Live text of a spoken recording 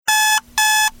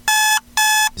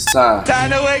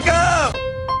Time to wake up!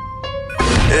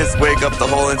 It's wake up the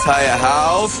whole entire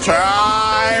house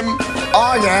time!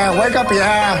 Oh yeah, wake up,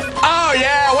 yeah! Oh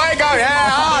yeah, wake up, yeah!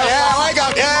 Oh yeah, wake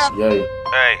up, yeah! Yay.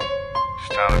 Hey,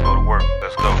 it's time to go to work.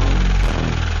 Let's go.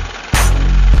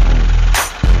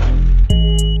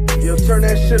 Yo, turn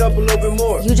that shit up a little bit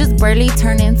more. You just barely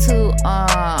turned into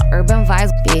Urban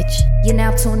Vibes, bitch. You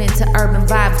now tune into Urban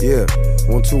Vibes. Yeah,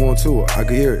 1 2 1 2. I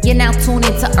can hear it. You now tune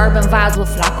into Urban Vibes with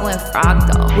Flacco and Frog,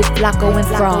 though. With Flacco and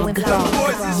Frog.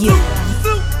 Yeah.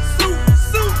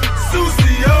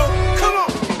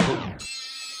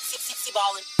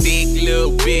 Thick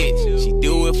little bitch, she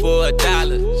do it for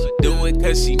 $1. She do it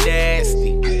cause she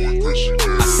nasty.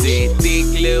 I said thick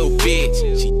little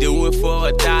bitch, she do it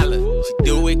for $1. She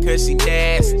do it cause she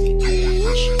nasty.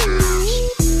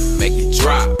 Make it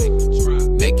drop,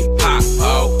 make it pop,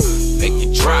 oh, make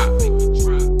it drop.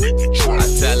 I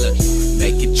tell her,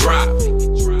 make it drop,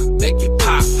 make it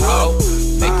pop, oh,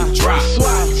 make it drop.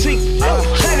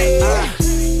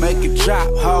 Make it drop,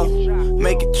 ho,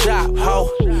 make it drop, ho.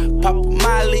 Pop a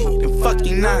Molly, then fuck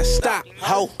you non-stop,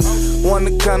 ho.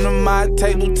 Wanna come to my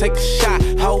table, take a shot,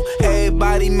 ho.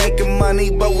 Everybody making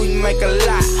money, but we make a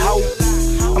lot, ho.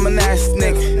 I'm a nasty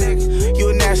nigga, you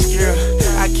a nasty girl.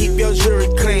 I keep your jewelry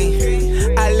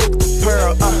clean. I lick the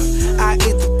pearl, I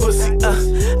eat the pussy,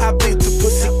 I beat the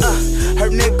pussy, her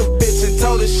nigga bitch and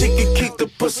told her she could keep the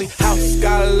pussy. House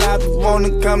got a lot, but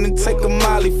wanna come and take a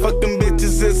Molly. Fucking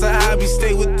bitches is a hobby,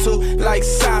 stay with two like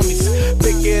Siamese.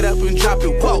 Pick it up and drop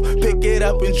it, whoa. Pick it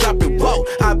up and drop it, whoa.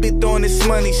 I be throwing this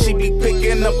money, she be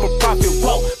picking up a profit,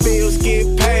 whoa. Bills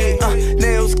get paid,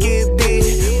 nails get did.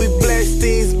 We bless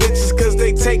these bitches cause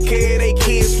they take care of they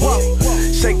kids, whoa.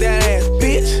 Shake that ass,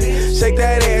 bitch. Shake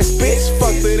that ass, bitch.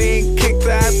 Fucked her then kicked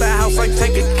her out the house like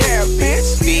taking care,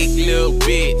 bitch. Thick little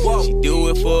bitch, whoa. She do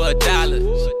it for $1.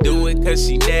 She do it cause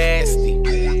she nasty.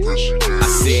 I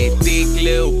said thick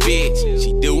little bitch,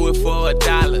 she do it for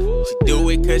 $1. She do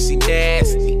it cause she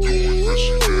nasty.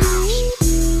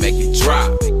 Make it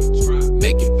drop,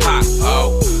 make it pop,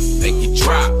 oh, make it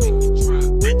drop.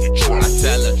 I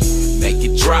tell her, make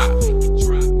it drop,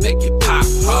 make it pop,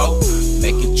 oh,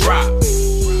 make it drop.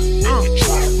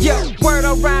 Yeah, word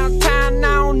around town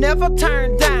now, never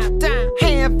turn down.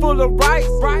 Hand full of rice,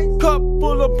 cup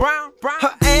full of brown.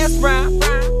 Her ass round.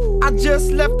 I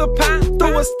just left the pound,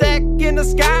 threw a stack in the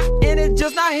sky, and it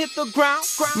just not hit the ground.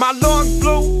 My lungs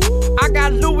blue, I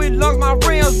got Louis lungs, my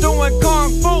rims doing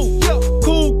kung fu.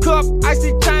 Cool cup,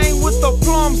 icy chain with the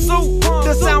plum suit.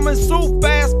 The salmon soup,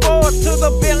 fast forward to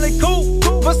the Bentley coupe.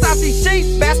 Versace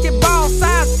sheets, basketball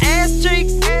size, ass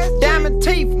cheeks. Diamond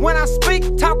teeth, when I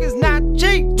speak, talk is not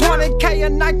cheap. 20K a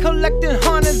night, collecting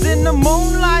hundreds in the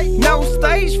moonlight. No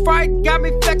stage fright, got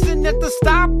me flexing at the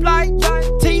stoplight.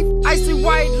 Teeth, icy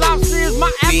white lobster is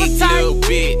my appetite. Big little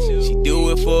bitch, she do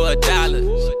it for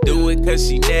 $1. She do it cause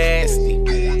she nasty.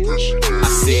 I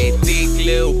said thick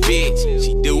little bitch,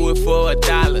 she do it for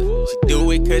 $1. She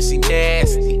do it cause she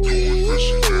nasty.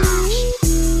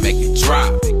 Make it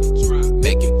drop,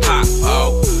 make it pop,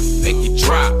 oh, make it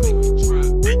drop.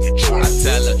 I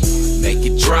tell her, make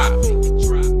it drop,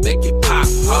 make it pop,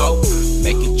 oh,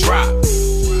 make it drop.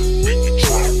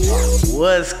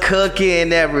 What's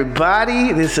cooking,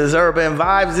 everybody? This is Urban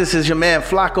Vibes. This is your man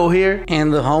Flacco here.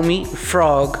 And the homie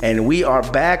Frog. And we are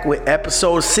back with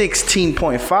episode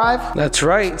 16.5. That's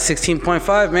right,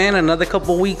 16.5, man. Another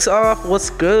couple weeks off.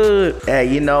 What's good?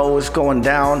 Hey, you know what's going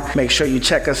down. Make sure you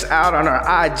check us out on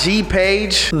our IG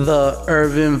page. The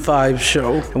Urban Vibes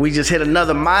Show. And we just hit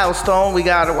another milestone. We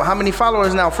got, how many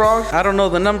followers now, Frog? I don't know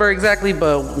the number exactly,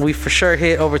 but we for sure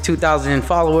hit over 2,000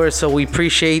 followers. So we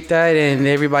appreciate that. And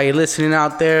everybody listening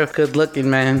out there, good looking,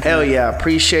 man. Hell yeah,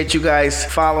 appreciate you guys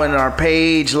following our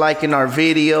page, liking our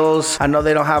videos. I know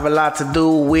they don't have a lot to do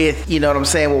with, you know what I'm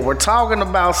saying, what we're talking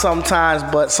about sometimes,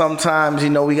 but sometimes, you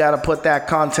know, we got to put that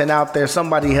content out there.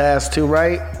 Somebody has to,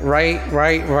 right?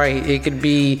 Right. It could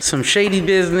be some shady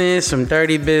business, some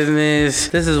dirty business.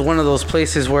 This is one of those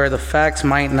places where the facts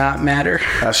might not matter.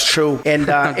 That's true. And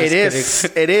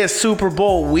it is Super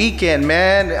Bowl weekend,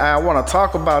 man. I want to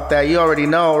talk about that. You already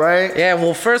know, right? Yeah,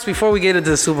 well, first, before we get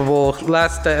into the Super Bowl,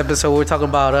 last episode we were talking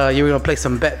about you were gonna play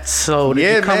some bets. So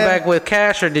did you come back with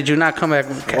cash or did you not come back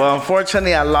with cash? Well,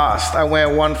 unfortunately, I lost. I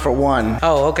went 1 for 1.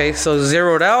 Oh, okay. So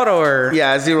zeroed out or?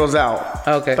 Yeah, zeroes out.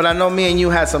 Okay. But I know me and you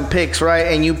had some picks, right?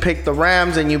 And you picked the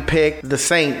Rams and you picked the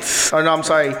Saints. Or no, I'm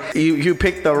sorry. You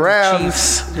picked the Rams,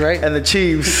 Chiefs, right? And the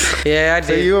Chiefs. Yeah, I did.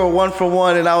 So you were 1 for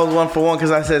 1 and I was 1 for 1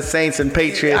 because I said Saints and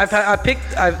Patriots.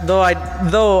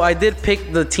 Though I did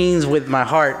pick the teams with my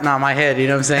heart, not my head. You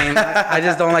know what I'm saying? I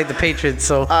just don't like the Patriots.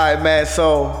 So all right, man.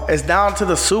 So it's down to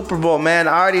the Super Bowl, man.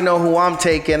 I already know who I'm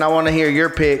taking. I want to hear your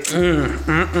pick.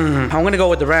 I'm gonna go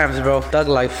with the Rams, bro. Thug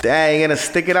life. Dang, you gonna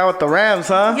stick it out with the Rams,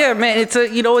 huh? Yeah, man. It's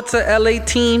a LA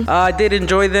team. I did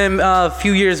enjoy them a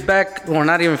few years back, or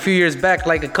not even a few years back,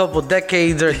 like a couple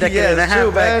decades or a decade and a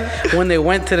half back, when they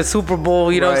went to the Super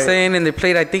Bowl. You know what I'm saying? And they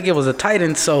played. I think it was the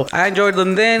Titans. So I enjoyed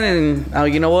them then,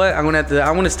 and you know what? I'm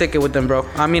gonna stick it with them, bro.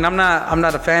 I mean, I'm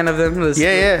not a fan of them. Let's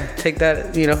take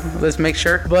that. Let's make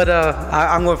sure. But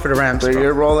I'm going for the Rams. So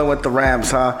you're rolling with the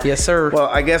Rams, huh? Yes, sir. Well,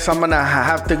 I guess I'm gonna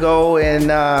have to go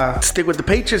and stick with the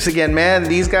Patriots again, man.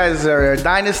 These guys are a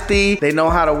dynasty. They know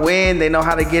how to win. They know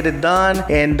how to get it done.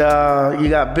 And you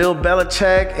got Bill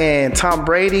Belichick and Tom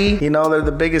Brady. They're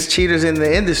the biggest cheaters in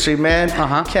the industry, man.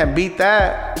 Can't beat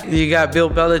that. You got Bill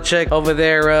Belichick over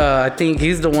there. I think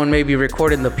he's the one maybe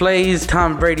recording the plays.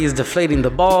 Tom Brady is deflating the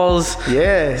balls.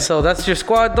 Yeah. So that's your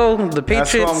squad, though. The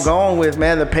Patriots. That's what I'm going with,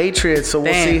 man. The Patriots. So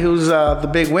we'll see who's the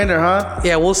big winner, huh?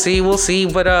 Yeah, we'll see.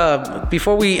 But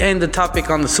before we end the topic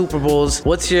on the Super Bowls,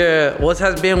 what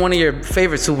has been one of your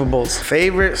favorite Super Bowls?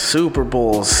 Favorite Super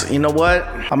Bowls. You know what?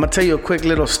 I'm gonna tell you a quick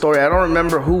little story. I don't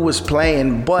remember who was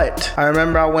playing, but I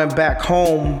remember I went back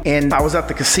home and I was at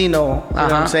the casino. You know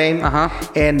what I'm saying?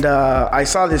 And I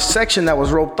saw this section that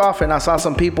was roped off, and I saw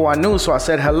some people I knew, so I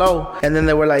said hello. And then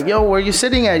they were like, "Yo, where you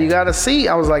sitting at? You got a seat?"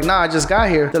 I was like, "Nah, I just got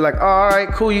here." They're like, "Oh, all right,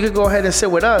 cool. You could go ahead and sit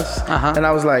with us." And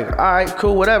I was like, "All right,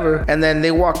 cool, whatever." And then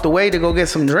they walked away to go get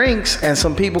some drinks, and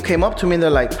some people came up to me and they're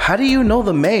like, "How do you know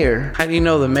the mayor?" How do you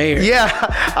know the mayor? Yeah,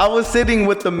 I was sitting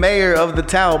with the mayor of the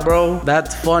town, bro.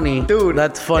 That's funny, dude.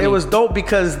 That's funny. It was dope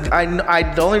because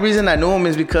the only reason I knew him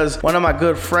is because one of my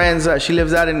good friends, she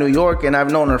lives out in New York, and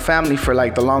I've known her family for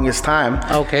like the longest time.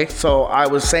 Okay. So I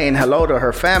was saying hello to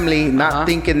her family, not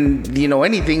thinking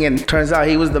anything, and turns out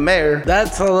he was the mayor.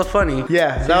 That's hella funny.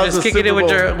 Yeah, so that was just kicking it with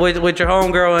your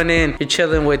homegirl, and then you're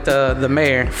chilling with the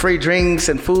mayor. Free drinks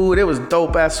and food. It was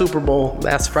dope ass Super Bowl.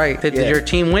 That's right. Did your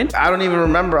team win? I don't even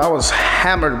remember. I was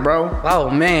hammered, bro. Oh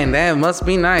man, that must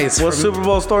be nice. What Super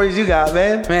Bowl stories you got,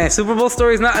 man? Man, Super Bowl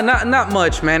stories not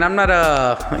much, man. I'm not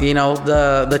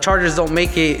the Chargers don't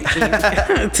make it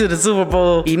to the Super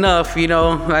Bowl enough.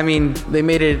 I mean, they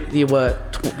made it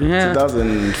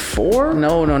 2004?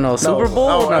 No. Super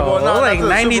Bowl? No, like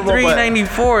 93,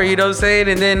 94, you know what I'm saying?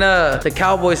 And then the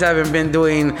Cowboys haven't been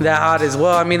doing that hot as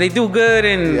well. I mean, they do good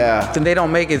and they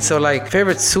don't make it. So, like,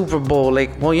 favorite Super Bowl?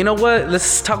 Like, well, you know what?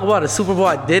 Let's talk about a Super Bowl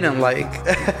I didn't like.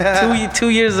 2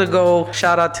 years ago,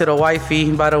 shout out to the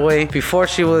wifey, by the way. Before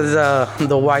she was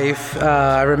the wife,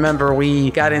 I remember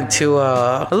we got into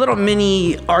a little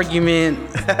mini argument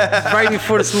right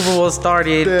before the Super Bowl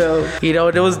started.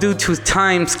 It was due to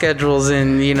time schedules,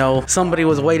 and somebody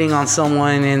was waiting on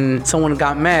someone and someone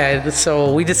got mad,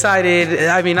 so we decided,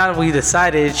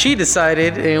 she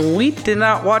decided, and we did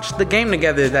not watch the game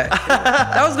together.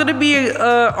 That was gonna be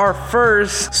our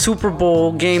first Super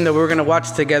Bowl game that we were gonna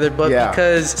watch together, but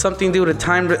because something due to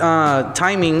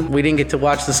timing, we didn't get to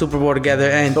watch the Super Bowl together.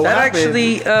 And so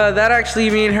that actually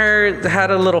me and her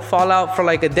had a little fallout for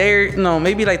like a day,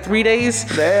 maybe like 3 days.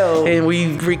 Damn. And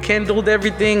we rekindled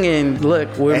everything, and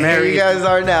look, we're married. Here you guys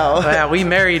are now. Yeah, we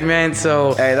married, man.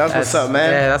 So hey, that's what's up,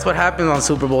 man. Yeah, that's what happens on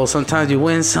Super Bowl. Sometimes you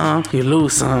win some, you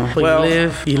lose some, but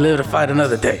you live to fight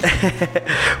another day.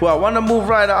 Well, I want to move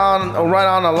right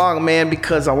on along, man,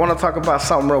 because I want to talk about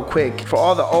something real quick. For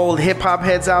all the old hip hop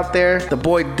heads out there, the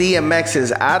boy DMX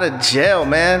is out of jail,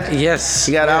 man. Yes,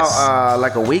 he got out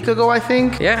like a week ago, I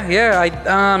think. Yeah.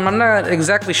 I'm not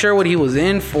exactly sure what he was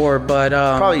in for, but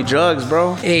probably drugs,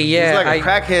 bro. Hey, yeah, he's like a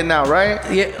crackhead now, right?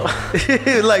 Yeah,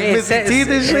 like missing teeth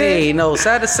and shit. Hey, no,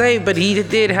 sad to say, but he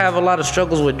did have a lot of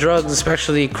struggles with drugs,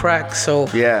 especially crack. So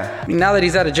yeah, now that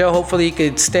he's out of jail, hopefully he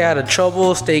could stay out of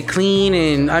trouble, stay clean.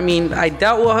 And I mean, I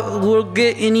doubt we'll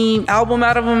get any album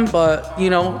out of him, but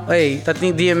hey, I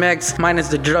think DMX minus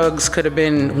the drugs could have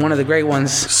been one of the great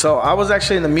ones. So I was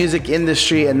actually in the music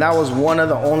industry, and that was one of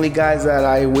the only guys that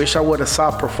I wish I would have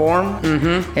saw perform.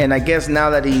 And I guess now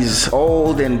that he's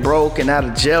old and broke and out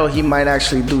of jail, he might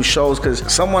actually do shows,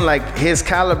 because someone like his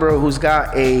caliber who's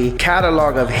got a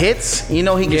catalog of hits, he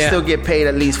can still get paid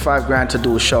at least $5,000 to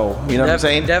do a show. You know what I'm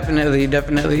saying?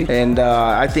 Definitely. And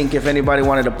I think if anybody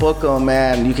wanted to book him,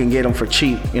 man, you can get him for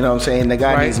cheap. You know what I'm saying? The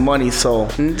guy needs money, so.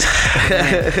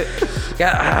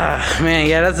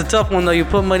 Yeah, that's a tough one though. You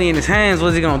put money in his hands,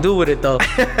 what's he gonna do with it though?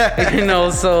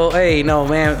 So hey, no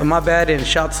man, my bad, and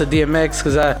shouts to DMX,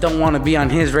 because I don't want to be on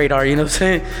his radar. You know what I'm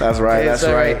saying? That's right. That's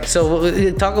right.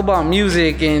 So talk about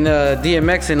music and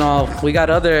DMX and all. We got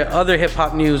other hip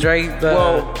hop news, right?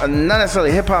 Well, not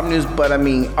necessarily hip hop news, but I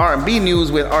mean R&B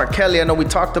news with R. Kelly. I know we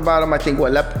talked about him. I think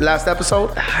last episode.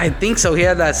 episode? I think so. He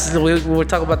had that. We were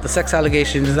talking about the sex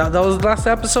allegations. That was the last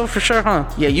episode for sure, huh?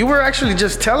 Yeah, you were actually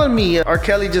just telling me R.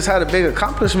 Kelly just had a big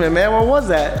accomplishment, man. What was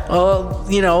that?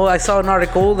 You know, I saw an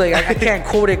article. Like I can't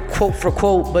quote it quote for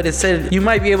quote, but it said you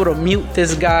might be able to mute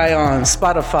this guy on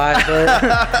Spotify,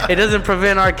 but it doesn't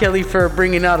prevent R. Kelly for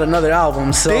bringing out another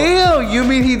album. So damn, you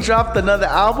mean he dropped another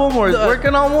album or is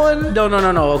working on one?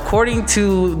 No. According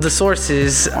to the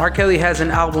sources, R. Kelly has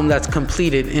an album that's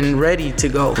completed and ready to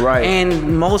go. Right.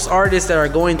 And most artists that are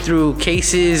going through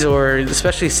cases or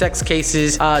especially sex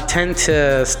cases tend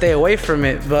to stay away from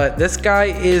it. But this guy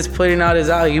is putting out his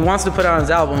album. He wants to put out his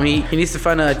album. He needs to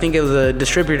find I think it was a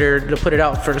distributor to put it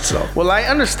out first. So. Well, I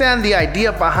understand the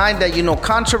idea behind that. You know,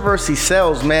 controversy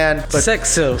sells, man. But sex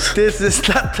sells. This is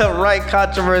not the right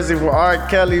controversy for R.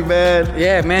 Kelly, man.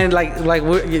 Yeah, man. Like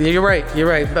you're right. You're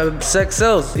right. But sex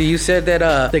sells. You said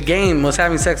that The Game was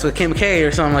having sex with Kim K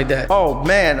or something like that. Oh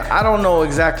man, I don't know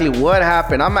exactly what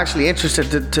happened. I'm actually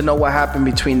interested to know what happened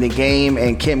between The Game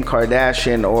and Kim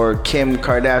Kardashian or Kim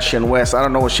Kardashian West. I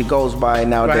don't know what she goes by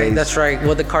nowadays. Right, that's right.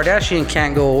 Well, the Kardashian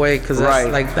can't go away because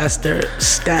that's their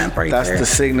stamp right there. That's the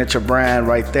signature brand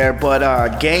right there.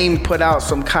 But Game put out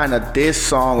some kind of diss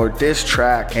song or diss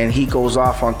track, and he goes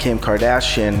off on Kim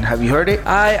Kardashian. Have you heard it?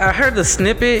 I heard the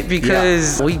snippet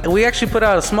because we actually put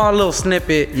out a small little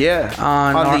snippet. Yeah.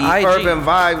 On the IG. Urban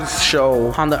Vibes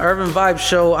show. On the Urban Vibes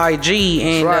show IG,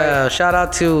 and shout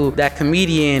out to that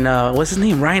comedian. What's his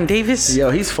name? Ryan Davis. Yo,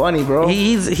 he's funny, bro.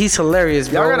 He's hilarious,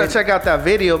 bro. Y'all gotta check out that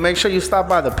video. Make sure you stop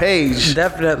by the page.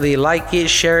 Definitely like it,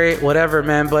 share it, whatever,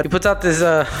 man. But he puts out this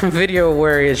video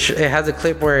where it has a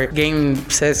clip where Game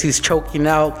says he's choking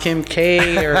out Kim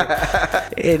K,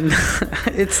 and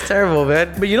it's terrible,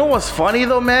 man. But you know what's funny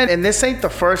though, man? And this ain't the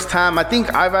first time. I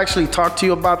think I've actually talked to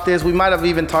you about this. We might have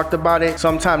even talked about it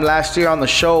sometime last year on the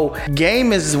show.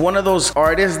 Game is one of those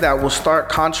artists that will start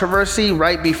controversy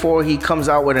right before he comes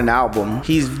out with an album.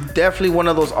 He's definitely one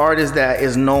of those artists that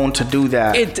is known to do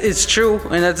that. It's true,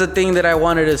 and that's the thing that I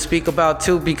wanted to speak about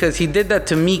too, because he did that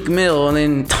to Meek Mill, and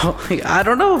then I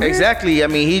don't know, man. Exactly. I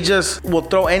mean, he just will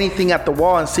throw anything at the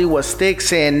wall and see what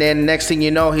sticks, and then next thing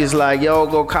you know, he's like, yo,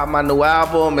 go cop my new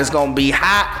album. It's gonna be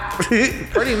hot.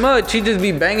 Pretty much. He just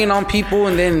be banging on people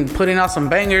and then putting out some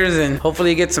bangers and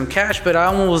hopefully get some cash. But I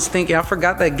almost was thinking, I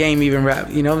forgot that Game even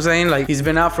rap. You know what I'm saying? Like, he's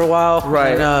been out for a while.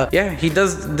 Right. And, yeah, he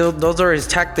does. Those are his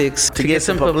tactics to get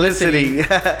some publicity.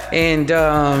 And,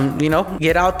 you know,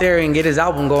 get out there and get his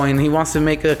album going. He wants to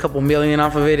make a couple million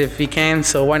off of it if he can.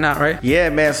 So why not, right? Yeah,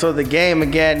 man. So The Game,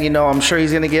 again, you know, I'm sure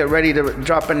he's going to get ready to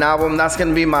drop an album. That's going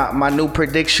to be my new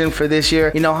prediction for this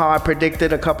year. You know how I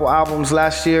predicted a couple albums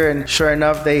last year, and sure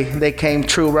enough, they came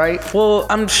true, right? Well,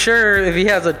 I'm sure if he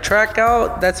has a track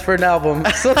out, that's for an album.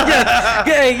 So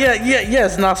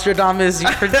yes, Nostradamus, you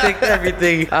predict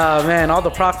everything. Man, all the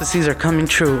prophecies are coming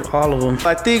true, all of them.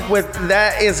 I think with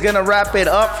that is gonna wrap it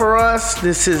up for us.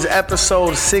 This is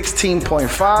episode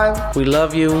 16.5. We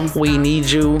love you, we need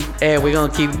you, and we're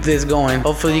gonna keep this going.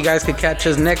 Hopefully you guys can catch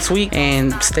us next week,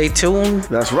 and stay tuned.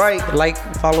 That's right. Like,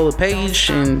 follow the page,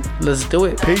 and let's do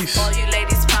it. Peace. All you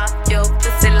ladies pop your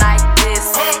pussy like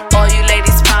this. All you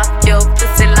ladies pop your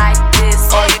pussy like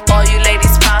this. All you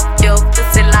ladies pop your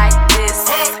pussy like this.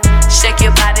 Shake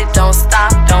your body, don't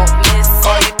stop, don't miss.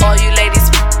 All you ladies,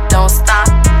 don't stop,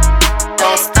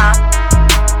 don't stop,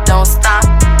 don't stop,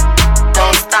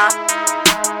 don't stop,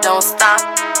 don't stop,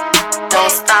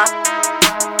 don't stop,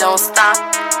 don't stop,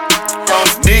 don't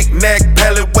stop. Knick-knack,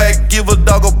 pallywhack, give a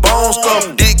dog a bone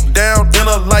stuff. Dick down in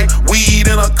her like weed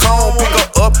in a cone. Pick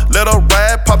her up, let her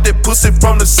ride, pop that pussy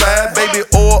from the side. Baby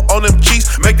oil on them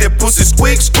cheeks, make that pussy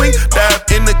squeak, squeak. Dive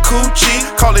in the coochie,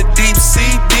 call it deep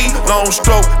CD. Long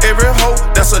stroke, every hoe,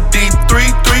 that's a deep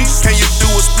 3-3. Can you do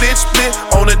a split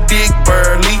on a dick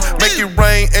burly? Make it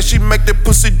rain and she make that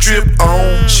pussy drip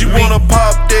on. She wanna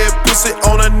pop that pussy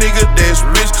on a nigga that's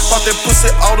rich. Pop that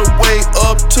pussy all the way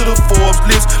up to the Forbes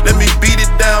list. Let me beat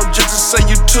it down just to say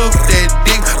you took that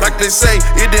dick. Like they say,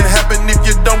 it didn't happen if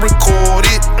you don't record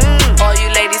it. All you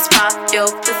ladies pop your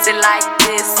pussy like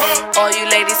this. All you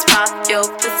ladies pop your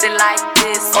pussy like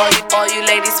this. All you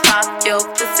ladies pop your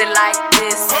pussy like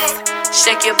this.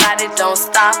 Shake your body, don't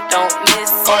stop, don't miss.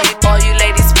 All you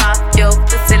ladies pop your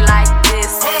pussy like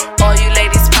this. All you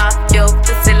ladies pop your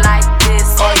pussy like this.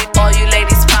 All you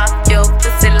ladies pop your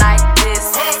pussy like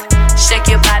this. Shake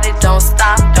your body, don't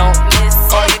stop, don't miss.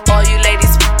 All you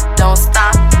ladies, don't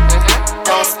stop,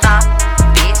 don't stop,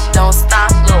 bitch, don't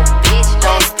stop, little bitch,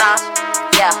 don't stop,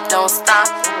 yeah, don't stop,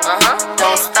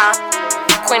 don't stop.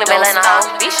 Queen of Bel Air in the house,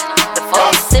 bitch.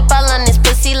 Don't sip all on this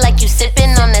pussy like you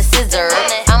sipping on a scissor.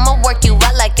 I'ma work you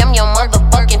out like I'm your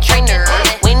motherfucking trainer.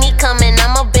 When he coming,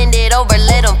 I'ma bend it over,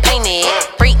 let him paint it.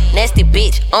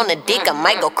 bitch. On the dick, I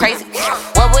might go crazy.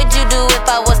 What would you do if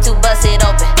I was to bust it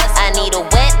open? I need a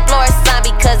wet floor sign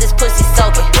because this pussy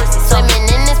soaking. Swimming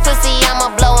in this pussy,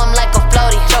 I'ma blow him like a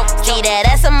floaty. See that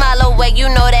ass a mile away, you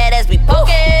know that ass be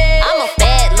poking. I'm a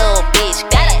bad little bitch,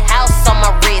 got a house on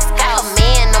my wrist. Got a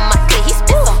man on my clip, he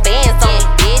spent some bands on me,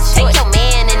 bitch. Take your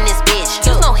man in this bitch,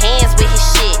 use no hands with his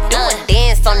shit. Do a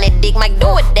dance on that dick, Mike,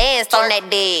 do a dance on that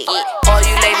dick. All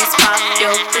you ladies pop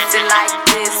your pussy like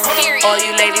this. All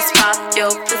you ladies pop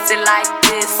your pussy like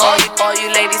this. All you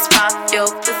ladies pop your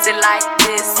pussy like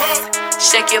this.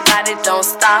 Shake your body, don't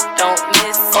stop, don't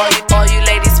miss. All